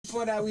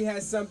before that, we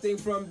had something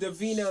from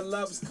Davina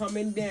Loves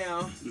Coming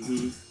Down.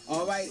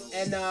 All right,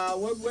 and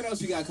what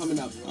else we got coming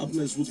up? Up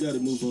next, we got to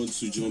move on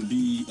to John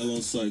B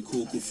alongside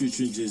Coco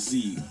featuring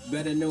Jay-Z.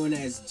 Better known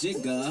as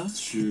Jigga.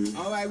 Sure.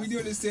 All right, we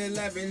doing this to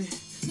 11.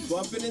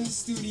 Bumping in the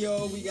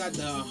studio, we got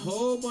a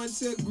whole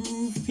bunch of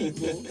groove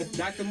people.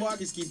 Dr.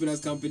 Mark is keeping us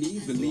company,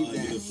 believe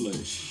that. In the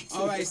flesh.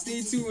 All right,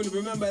 stay tuned.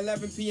 Remember,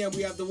 11 p.m.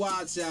 we have the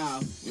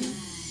Wildchild.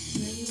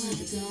 Where you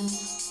wanna go?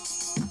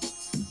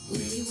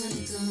 Where you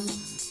wanna go?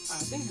 I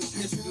think we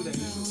should do that. I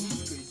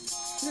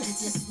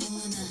just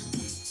wanna.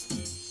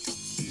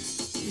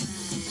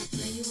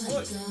 Where you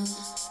wanna go?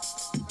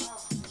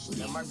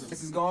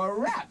 This is going to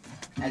wrap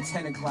at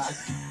 10 o'clock.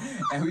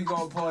 And we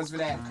going to pause for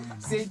that.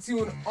 Stay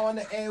tuned on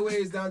the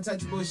airwaves, the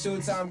Untouchable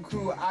Showtime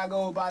crew. I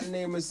go by the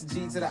name of Mr.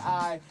 G to the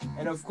I.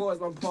 And of course,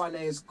 my partner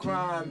is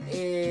crime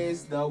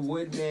is the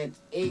Woodman,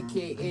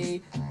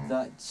 a.k.a.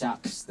 the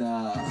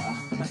Chopster.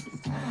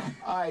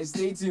 All right,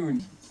 stay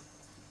tuned.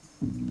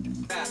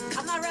 Rap.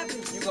 I'm not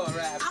rapping. You gonna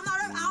rap. I'm not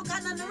rapping. I don't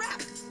got nothing to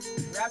rap.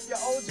 Rap your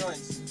old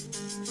joints.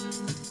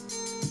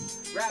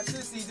 Rap,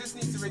 Sissy, he just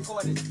needs to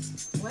record it.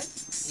 What?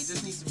 He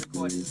just needs to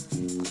record it.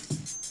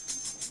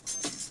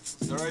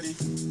 You ready?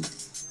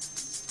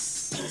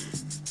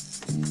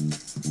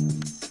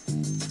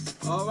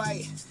 All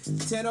right,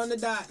 10 on the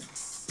dot.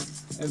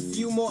 A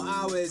few more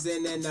hours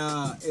and then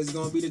it's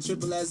gonna be the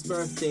Triple S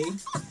birthday.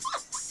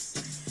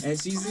 And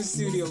she's in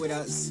studio with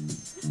us.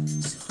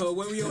 So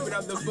when we open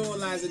up the phone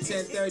lines at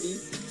 10:30,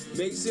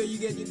 make sure you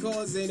get your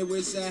calls in and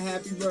wish her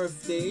happy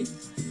birthday.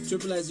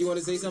 Triple S, you want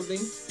to say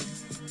something?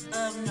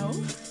 No.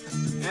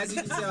 As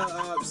you can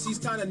tell, she's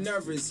kind of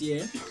nervous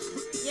here.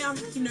 Yeah, I'm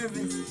pretty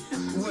nervous.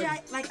 Yeah,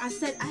 like I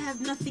said, I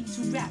have nothing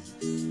to rap.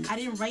 I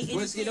didn't write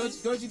anything.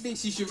 Don't you think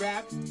she should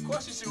rap? Of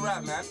course she should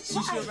rap, man.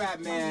 She should rap,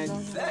 man.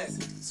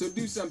 So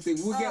do something.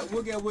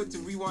 We'll get Wood to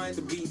rewind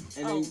the beat,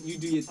 and then you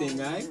do your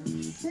thing, all right?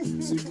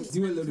 So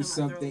do a little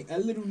something, a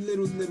little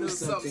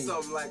something.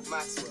 Something like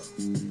Maxwell.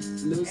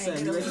 Little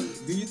something. You ready?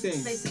 Do your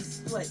thing. Say some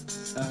split.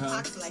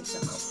 Act like so.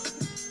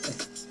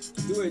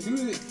 Do it.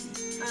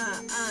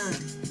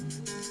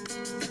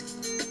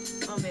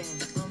 Oh man.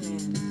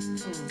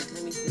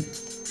 Let me see.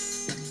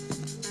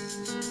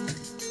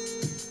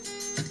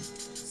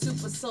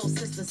 Super Soul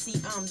Sister, see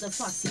I'm the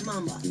foxy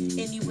mama.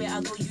 Anywhere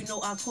I go, you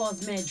know I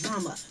cause mad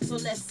drama. So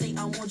let's say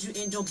I want you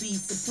and don't be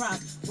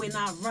surprised when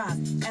I ride.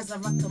 As I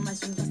rock the mic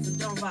from dust to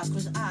dawn rise,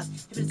 close your eyes,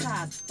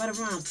 hypnotized by the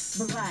rhymes,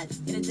 provide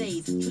in the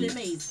days, truly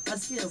amazed by the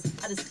skills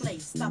I display.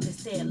 Stop and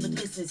stare, look,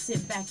 listen,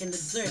 sit back and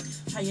observe.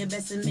 Try your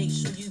best and make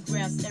sure you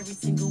grasp every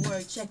single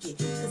word, check it.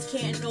 Cause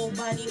can't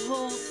nobody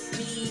hold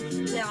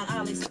me down,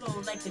 I'll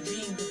explode like a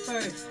dream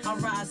deferred. I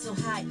rise so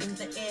high in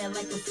the air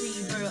like a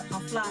free bird. I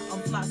fly,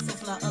 so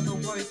fly, other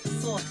words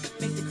soar.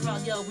 Make the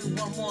crowd yell, we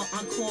want more,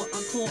 encore,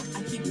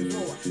 I keep it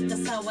raw.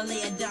 That's how I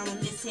lay it down on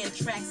this here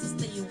track, so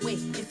stay away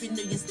if you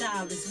know your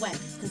style is whack.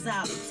 Cause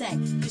I'll attack,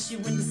 miss you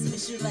and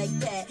dismiss you like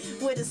that.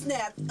 With a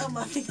snap on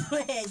my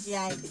finger head,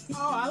 yeah.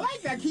 Oh, I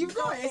like that. Keep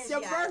going. It's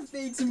your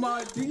birthday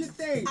tomorrow. Do your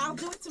thing. I'll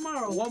do it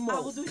tomorrow. One more. I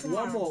will do it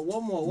tomorrow.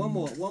 One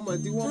more.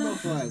 Do one more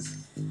for us.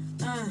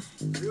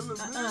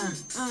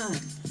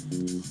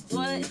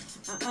 What?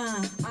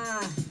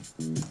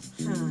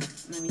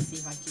 Let me see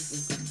if I keep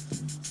this.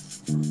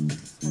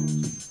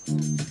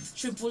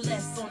 Triple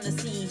S on the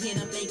scene, here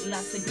to make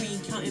lots of green.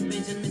 Counting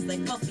Benjamins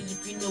like Buffy,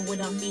 if you know what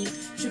I mean.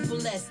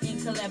 Triple S in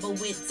collab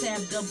with Tab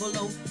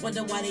 00.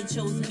 Wonder why they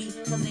chose me,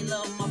 cause they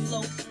love my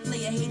flow.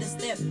 Play a hater,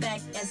 step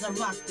back as I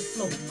rock the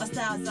flow. My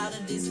style's out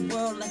of this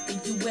world like a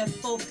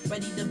UFO.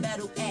 Ready to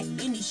battle at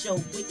any show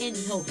with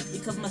any hoe.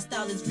 Because my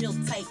style is real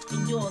tight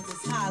and yours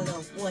is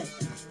hollow. What?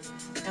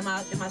 Am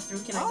I through?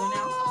 Can I go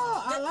now?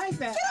 Oh, I like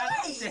that.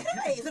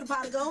 Hey, is it a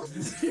pot of gold?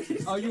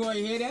 Oh, you want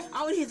to hear that?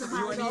 I want to hear the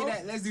pot of gold. You want to hear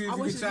that? Let's do it.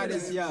 We can try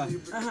this, yeah.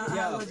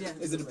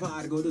 Is it a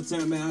pot of gold? The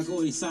term man, I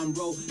go to some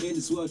roll. In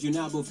this world, you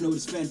now both know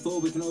this fan for.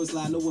 We can always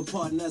lie, no one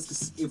pardon us.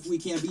 Cause if we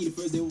can't be the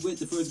first, then we're with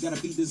the first.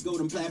 Gotta beat this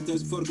golden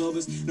platforms before the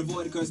Globus. And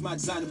avoid the curse, my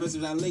design, the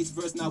verses I'm late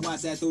first. Now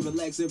watch that through the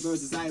legs and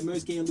verses. I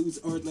immerse, can't lose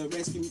earth, let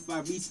rescue me if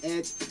I reach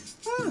edge.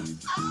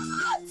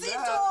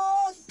 Tito!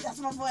 That's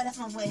my boy.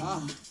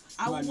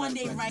 I will one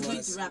day write him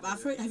to rap.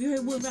 Have you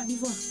heard Wood rap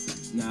before?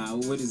 Nah,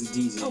 what is a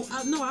DJ? Oh,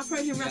 no, I've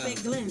heard him rap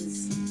at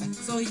Glenn's.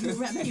 So he can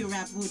rap, maybe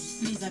rap Wood.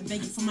 Please, I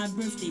beg you, for my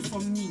birthday,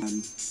 for me.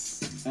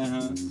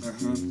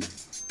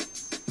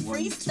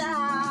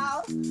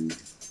 Freestyle!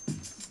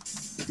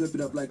 Flip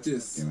it up like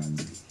this.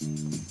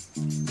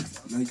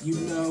 Like you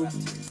know,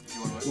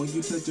 when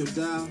you touch your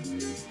dial,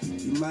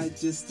 you might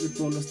just slip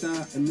on the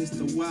style and miss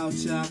the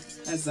Wildchild.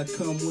 As I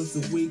come once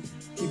a week,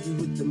 keep you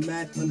with the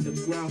mad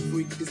underground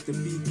freak. It's the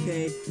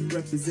BK,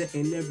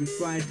 representing every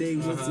Friday.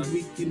 Once a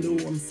week, you know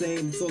what I'm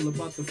saying? It's all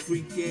about the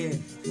freak, yeah.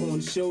 On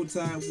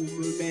Showtime with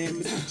my man,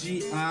 Mr.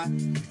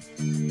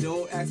 G.I.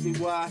 Don't ask me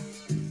why.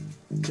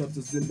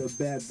 Chopster's in the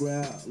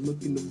background,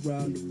 looking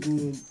around the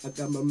room. I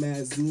got my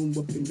man Zoom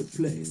up in the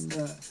place.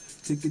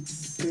 Take it to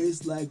the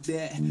place like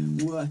that.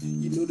 What?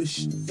 You know the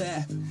shit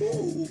that.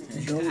 Oh,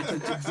 don't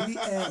touch your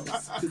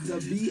DLs, cause I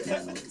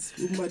BLs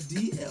with my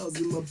DLs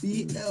and my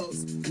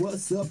BLs.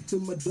 What's up to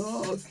my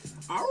dog?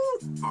 Arrow,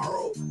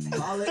 arrow.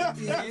 Holla at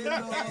me,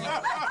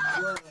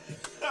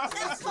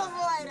 That's my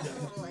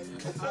boy.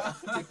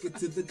 Take it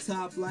to the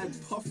top like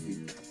Puffy.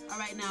 All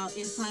right, now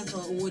it's time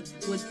for Wood.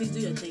 Please do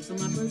your thing for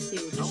my birthday.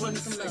 Just show me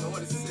some love. I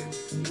want to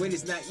sing. Wait,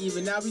 it's not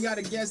even. Now we got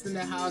a guest in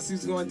the house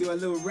who's going to do a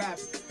little rap.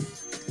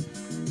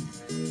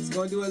 He's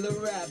going to do a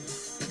little rap.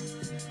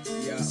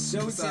 Yo,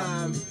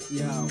 Showtime.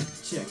 Yo,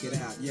 check it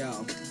out.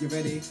 Yo, you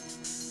ready?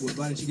 Well,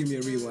 why don't you give me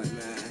a rewind,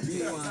 man?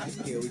 Rewind.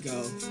 Here we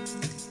go.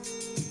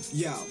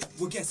 Yo,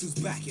 well guess who's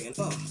backing?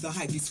 The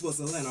hypey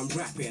Swizzle and I'm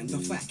rapping. The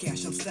fat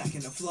cash I'm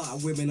stacking, the fly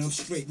women I'm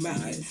straight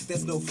macking.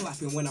 There's no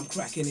flapping when I'm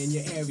cracking in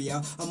your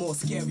area. I'm more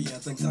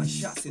scarier than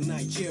gunshots in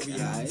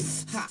Nigeria.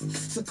 Ha!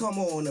 So come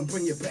on and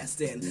bring your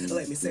best in.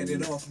 Let me set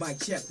it off, mic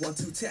check, 1,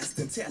 2,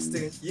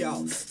 testing.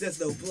 Yo, there's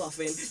no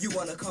bluffing. You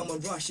wanna come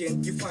and rush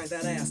in, you find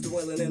that ass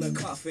dwelling in a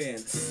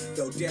coffin.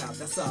 No doubt,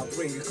 that's how I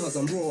bring it cause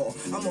I'm raw.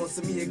 I'm on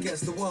to me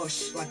against the wall,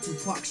 like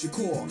Tupac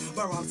Shakur.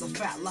 My rhymes are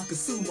fat like a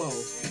sumo.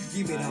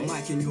 Give me that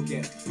mic and you'll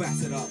get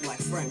battered up like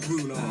Frank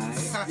Bruno.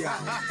 Yeah,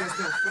 there's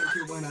no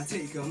thinking when I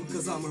take 'em,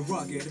 cause I'm a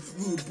rugged,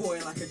 rude boy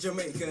like a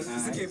Jamaican.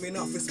 So give me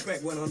enough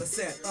respect when on the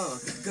set,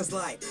 cause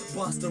like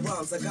Buster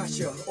Rhymes, I got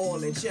you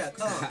all in check,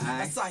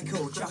 a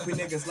psycho, chopping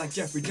niggas like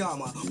Jeffrey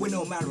Dahmer. With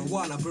no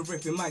marijuana, but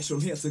ripping mics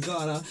from here to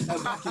Ghana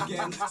and back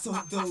again. So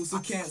those who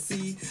can't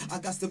see, I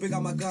got to big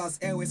on my guns,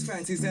 airways,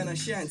 fancies, and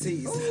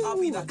Ashantis. I'll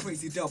be that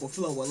crazy double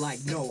flower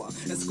like Noah,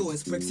 and scoring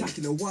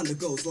spectacular wonder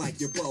goes like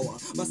your boa.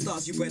 My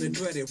stars, you better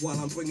dread it while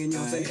I'm bringing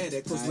yours and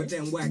edit, cause with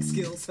them wax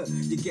skills,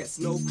 you get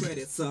no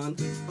credit, son.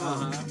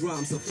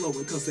 Rhymes are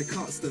flowing cause they're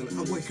constant.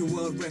 I'm working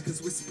world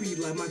records with speed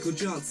like Michael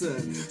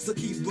Johnson. So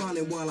keep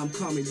running while I'm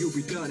coming, you'll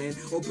be gunning.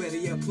 Or better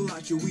yet, pull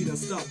out your weed and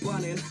stop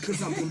bunning,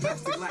 cause I'm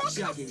bombastic like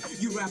Shaggy.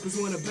 You rappers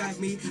wanna bag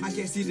me? I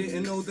guess you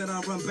didn't know that I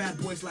run bad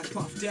boys like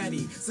Puff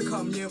Daddy. So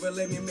come nearer,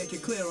 let me make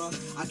it clearer.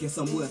 I guess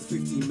I'm worth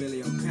 15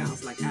 million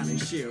pounds like Alan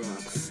Shearer.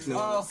 Know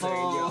what I'm saying,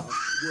 yo?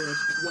 Worth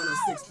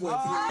 106.3.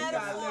 Got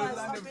a little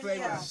London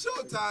flavor.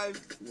 Showtime.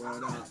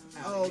 Word up.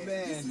 Oh,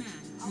 man.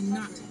 And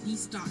not be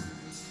stopped.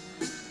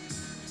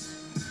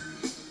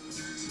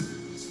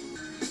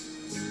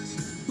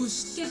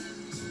 Bushke.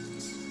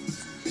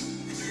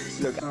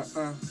 Look.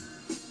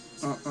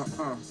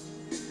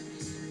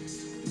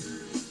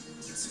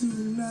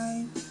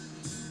 Tonight,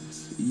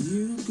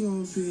 you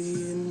gon' be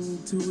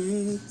into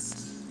it.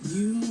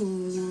 You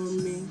won't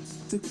want me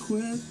to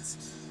quit.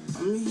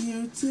 I'm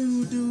here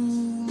to do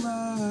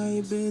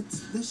my bit.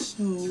 The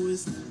show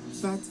is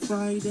Fat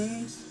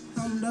Friday.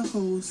 I'm the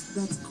host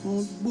that's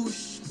called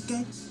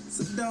Bushke.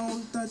 So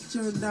don't touch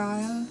your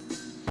dial.